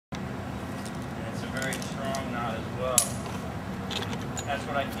as well. That's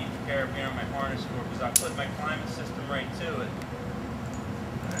what I keep the carabiner on my harness for, because I put my climate system right to it.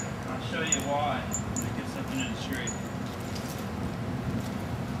 I'll show you why when it gets up into the tree.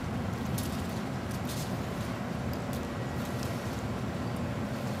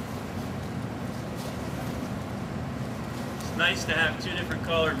 It's nice to have two different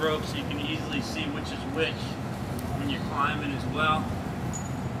colored ropes so you can easily see which is which when you're climbing as well.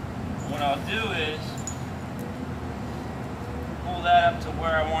 What I'll do is pull that up to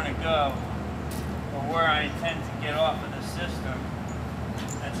where I want to go, or where I intend to get off of the system.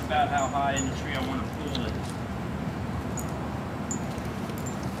 That's about how high in the tree I want to pull it.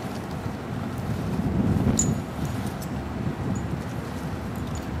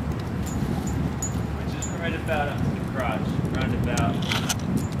 Which is right about up to the crotch, round about.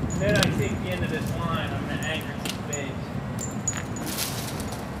 Then I take the end of this line, I'm going to anchor to the base.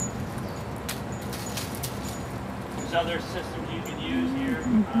 There's other systems you can use here.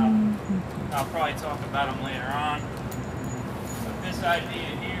 I'll probably talk about them later on. But this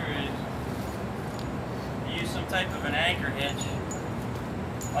idea here is to use some type of an anchor hitch.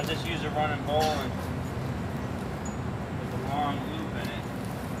 I'll just use a running bowline with a long loop in it.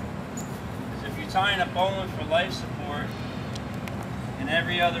 Because if you're tying a bowline for life support, in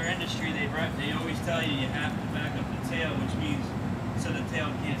every other industry they always tell you have to back up the tail, which means so the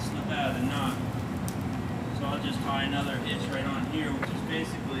tail can't slip out of the knot. So I'll just tie another hitch right on here, which is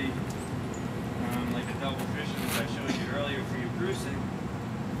basically like a double fishing as I showed you earlier for your bruising.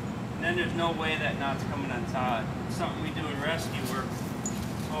 And then there's no way that knot's coming untied. It's something we do in rescue work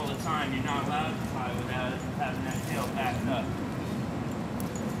all the time. You're not allowed to tie without having that tail backed up.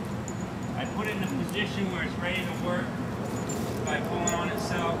 I put it in a position where it's ready to work by pulling on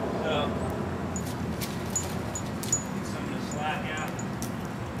itself. So get some of the slack out.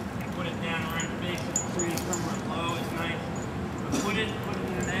 Put it down around the base of the tree, come real low, it's nice. But put it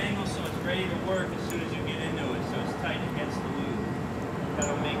in an angle so it's ready to work as soon as you get into it, so it's tight against the loop.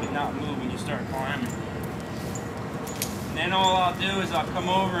 That'll make it not move when you start climbing. And then all I'll do is I'll come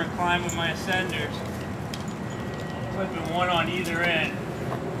over and climb with my ascenders, clipping one on either end.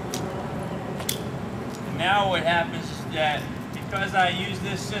 And now what happens is that because I use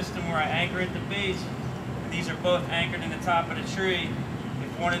this system where I anchor at the base, and these are both anchored in the top of the tree,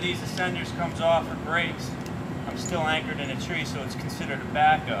 if one of these ascenders comes off or breaks, I'm still anchored in a tree, so it's considered a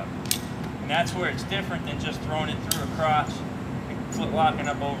backup. And that's where it's different than just throwing it through a crotch and foot locking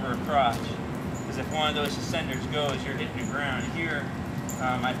up over a crotch. Because if one of those ascenders goes, you're hitting the ground. Here,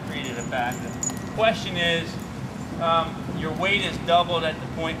 I've created a backup. The question is, your weight is doubled at the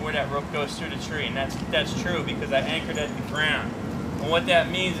point where that rope goes through the tree, and that's true because I anchored at the ground. And what that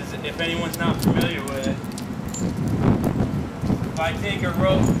means is, if anyone's not familiar with it, if I take a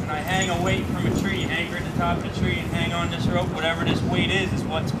rope and I hang a weight from a tree, anchor at the top of the tree and hang on this rope, whatever this weight is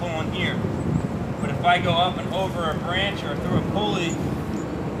what's pulling here. But if I go up and over a branch or through a pulley,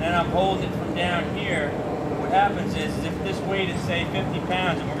 then I'm holding it from down here, what happens is if this weight is, say, 50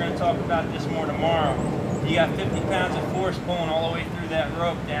 pounds, and we're going to talk about this more tomorrow, you got 50 pounds of force pulling all the way through that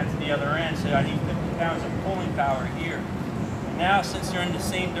rope down to the other end, so I need 50 pounds of pulling power here. Now, since they're in the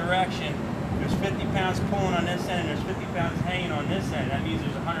same direction, there's 50 pounds pulling on this end, and there's 50 pounds hanging on this end. That means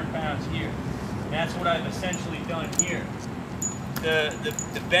there's 100 pounds here. And that's what I've essentially done here.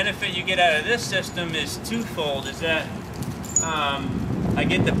 The benefit you get out of this system is twofold, is that I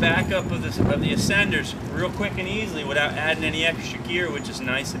get the backup of the ascenders real quick and easily without adding any extra gear, which is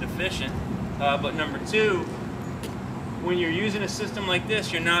nice and efficient. But number two, when you're using a system like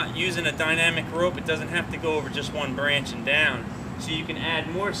this, you're not using a dynamic rope. It doesn't have to go over just one branch and down. So you can add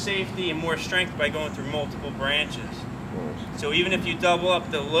more safety and more strength by going through multiple branches. So even if you double up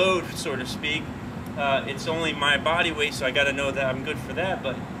the load, so to speak, it's only my body weight, so I got to know that I'm good for that.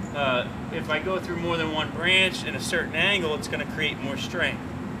 But if I go through more than one branch in a certain angle, it's going to create more strength.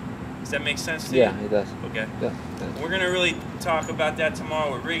 Does that make sense to you? Yeah, it does. Okay. Yeah. We're going to really talk about that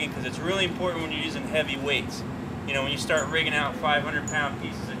tomorrow with rigging, because it's really important when you're using heavy weights. You know, when you start rigging out 500-pound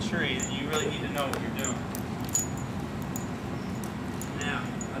pieces of tree, you really need to know what you're doing. Now,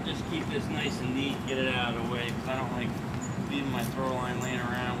 I'll just keep this nice and neat, get it out of the way, because I don't like leaving my throw line laying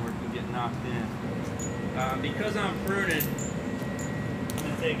around where it can get knocked in. Because I'm pruning, I'm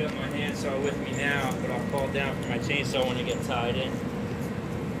going to take up my handsaw with me now, but I'll call down for my chainsaw when I get tied in.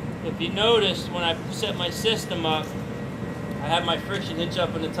 If you notice, when I set my system up, I have my friction hitch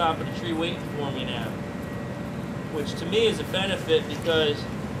up on the top of the tree waiting for me now, which to me is a benefit because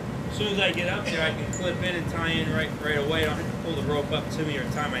as soon as I get up there, I can clip in and tie in right away. I don't have to pull the rope up to me or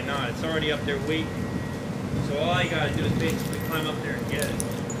tie my knot. It's already up there waiting. So all I got to do is basically climb up there and get it.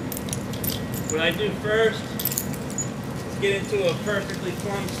 What I do first get into a perfectly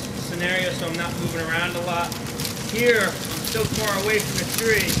plumb scenario so I'm not moving around a lot. Here, I'm so far away from the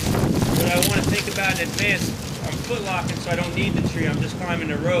tree that I want to think about in advance. I'm foot locking, so I don't need the tree. I'm just climbing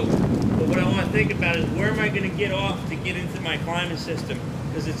the rope. But what I want to think about is where am I going to get off to get into my climbing system?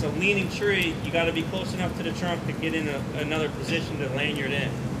 Because it's a leaning tree, you got to be close enough to the trunk to get in another position to lanyard in.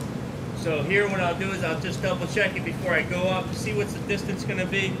 So here what I'll do is I'll just double check it before I go up, see what's the distance going to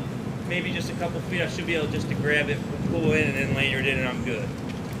be. Maybe just a couple feet. I should be able just to grab it, pull in, and then lanyard in, and I'm good.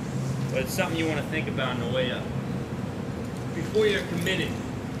 But it's something you want to think about on the way up. Before you're committed,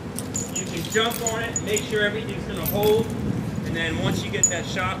 you can jump on it, make sure everything's going to hold, and then once you get that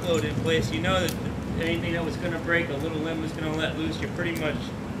shock load in place, you know that anything that was going to break, a little limb was going to let loose, you pretty much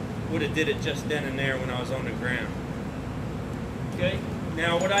would have did it just then and there when I was on the ground. Okay?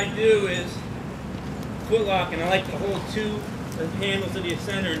 Now what I do is foot lock, and I like to hold two handles of the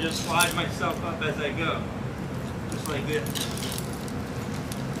ascender and just slide myself up as I go. Just like this.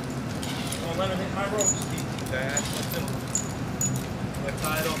 Don't let him hit my rope, Steve. That's simple. I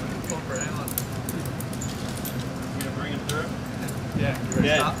tied on the phone for Alan. You gonna bring him through? Yeah. You ready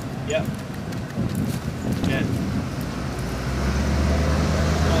to stop? Yep. Good.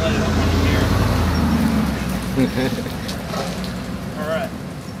 Don't let it up on here. Alright.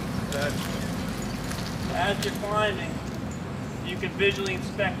 As you're climbing, you can visually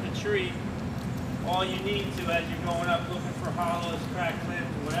inspect the tree all you need to as you're going up looking for hollows, cracked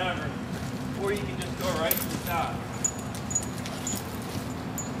limbs, whatever. Or you can just go right to the top.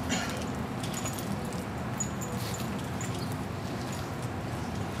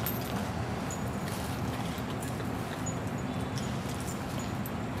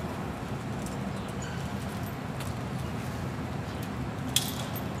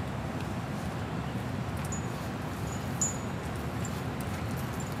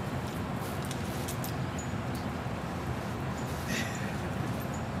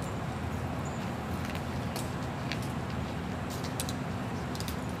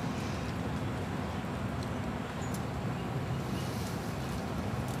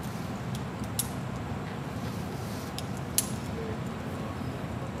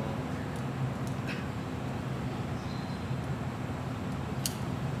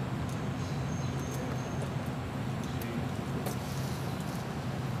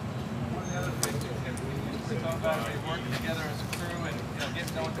 About it, working together as a crew and getting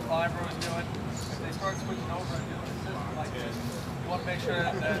to know what the climber was doing. If they start switching over and doing a system like this, you want to make sure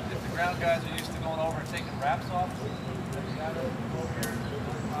that if the ground guys are used to going over and taking wraps off, then you got to go over here and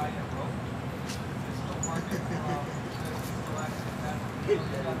tie a rope. It's still working. Still actually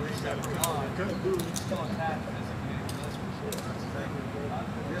attached. It's still attached physically to this thing.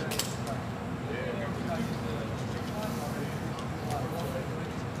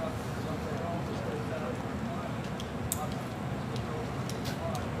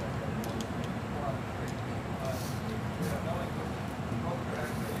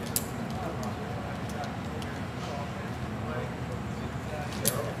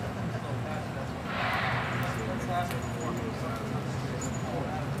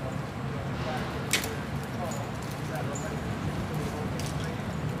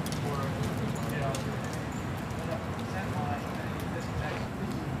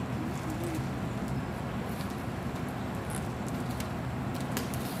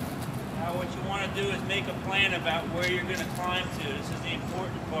 What you want to do is make a plan about where you're going to climb to. This is the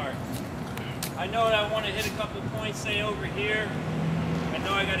important part. I know that I want to hit a couple points, say over here. I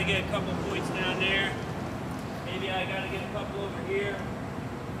know I got to get a couple points down there. Maybe I got to get a couple over here.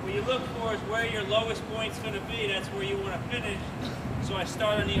 What you look for is where your lowest point's going to be. That's where you want to finish. So I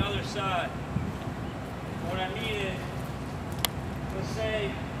start on the other side. What I mean is, let's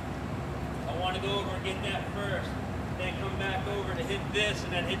say I want to go over and get that first. Then come back over to hit this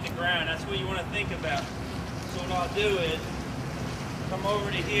and then hit the ground. That's what you want to think about. So what I'll do is come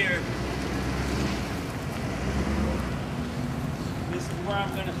over to here. This is where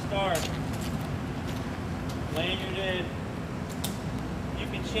I'm going to start. Lanyard in. You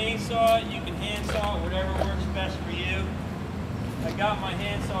can chainsaw it, you can handsaw it, whatever works best for you. I got my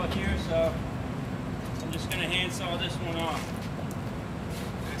handsaw here, so I'm just going to handsaw this one off.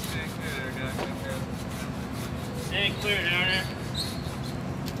 Staying clear down there.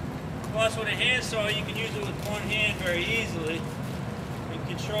 Plus with a handsaw you can use it with one hand very easily and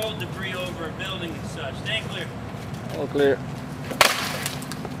control debris over a building and such. Staying clear. All clear.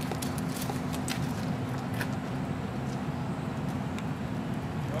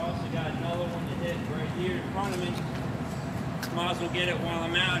 You also got another one to hit right here in front of me. Might as well get it while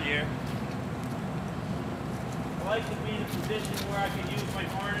I'm out here. I like to be in a position where I can use my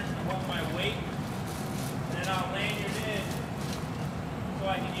harness to hold my weight. And then I'll lanyard in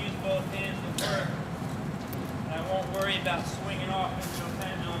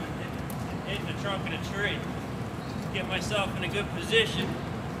trunk of the tree. Get myself in a good position.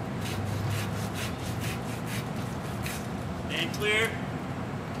 Staying clear.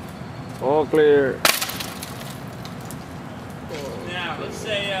 All clear. Now, let's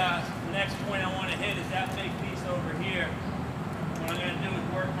say the next point I want to hit is that big piece over here. What I'm going to do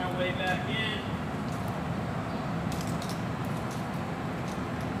is work my way back in.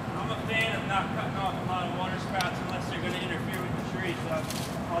 I'm a fan of not cutting off a lot of water spouts unless they're going to interfere with the tree, so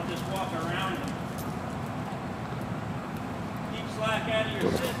I'll just walk around them. Keep slack out of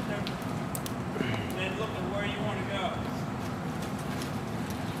your system, and then look at where you want to go.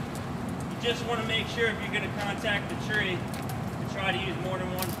 You just want to make sure if you're going to contact the tree, to try to use more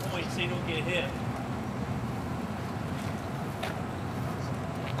than one point so you don't get hit.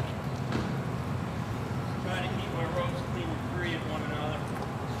 Try to keep my ropes clean and free of one another.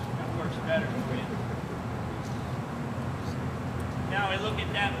 That works better for you. Now I look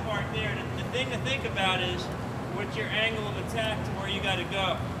at that part there. The thing to think about is what's your angle of attack to where you got to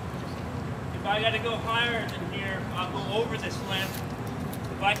go. If I got to go higher than here, I'll go over this length.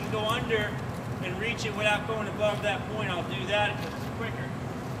 If I can go under and reach it without going above that point, I'll do that because it's quicker.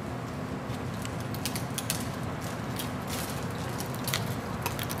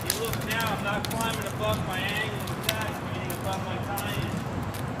 You look now, I'm not climbing above my angle of attack, I'm getting above my tie-in.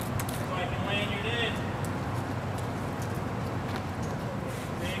 So I can lanyard in.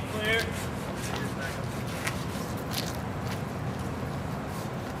 Stay clear.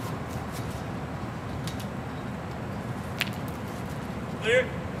 Clear?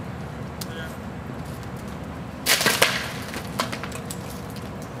 Clear.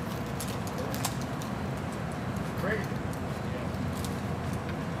 Great.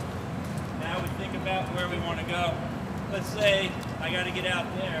 Now we think about where we want to go. Let's say I got to get out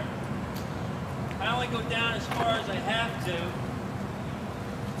there. I only go down as far as I have to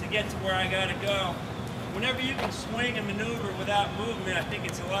get to where I got to go. Whenever you can swing and maneuver without movement, I think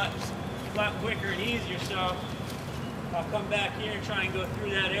it's a lot quicker and easier. So I'll come back here and try and go through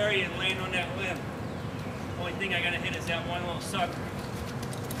that area and land on that limb. Only thing I gotta hit is that one little sucker.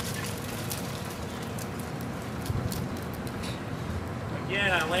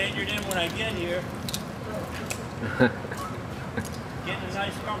 Again, I lanyard in when I get here. Get in a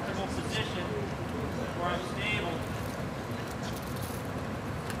nice comfortable position where I'm stable.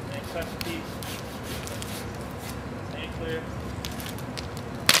 And touch the piece. Stay clear.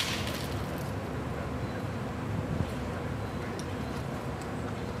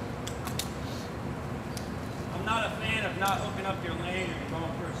 I'm not a fan of not hooking up your lanyard and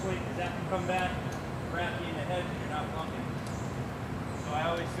going for a swing because that can come back and wrap you in the head if you're not looking. So I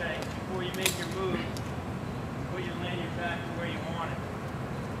always say, before you make your move, put your lanyard back to where you want it.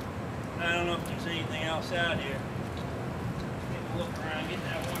 And I don't know if there's anything else out here. Take a look around, get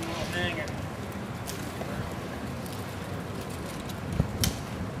that one little hanger.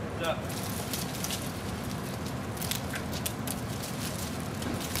 What's up?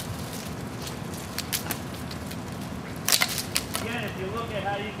 Again, if you look at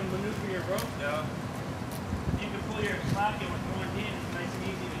how you can maneuver your rope though, you can pull your slack in with one hand. It's nice and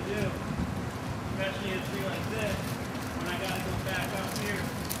easy to do. Especially in a tree like this, when I gotta go back up here,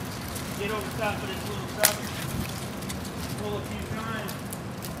 get over top of this little sucker, pull a few times,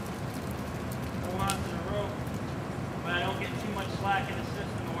 hold on to the rope, but I don't get too much slack in the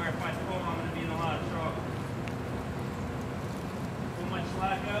system where if I pull, I'm gonna be in a lot of trouble. Pull my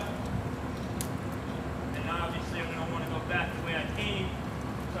slack up. And obviously I'm going to want to go back the way I came,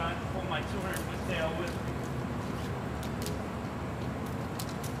 so I have to pull my 200-foot tail with me.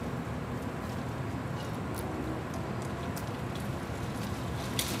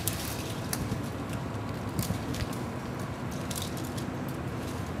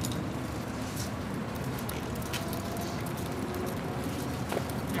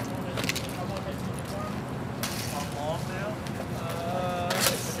 How long now?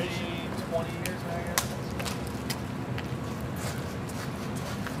 Let's see, 20 years, I guess.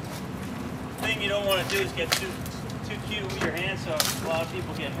 The thing you don't want to do is get too cute with your handsaw. A lot of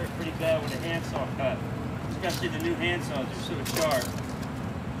people get hurt pretty bad with a handsaw cut, especially the new handsaws are so sharp.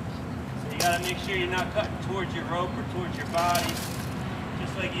 So you got to make sure you're not cutting towards your rope or towards your body,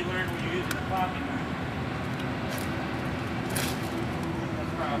 just like you learned when you're using a pocket knife.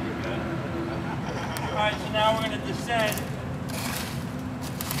 That's probably good. All right, so now we're going to descend.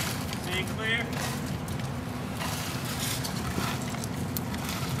 Stay clear.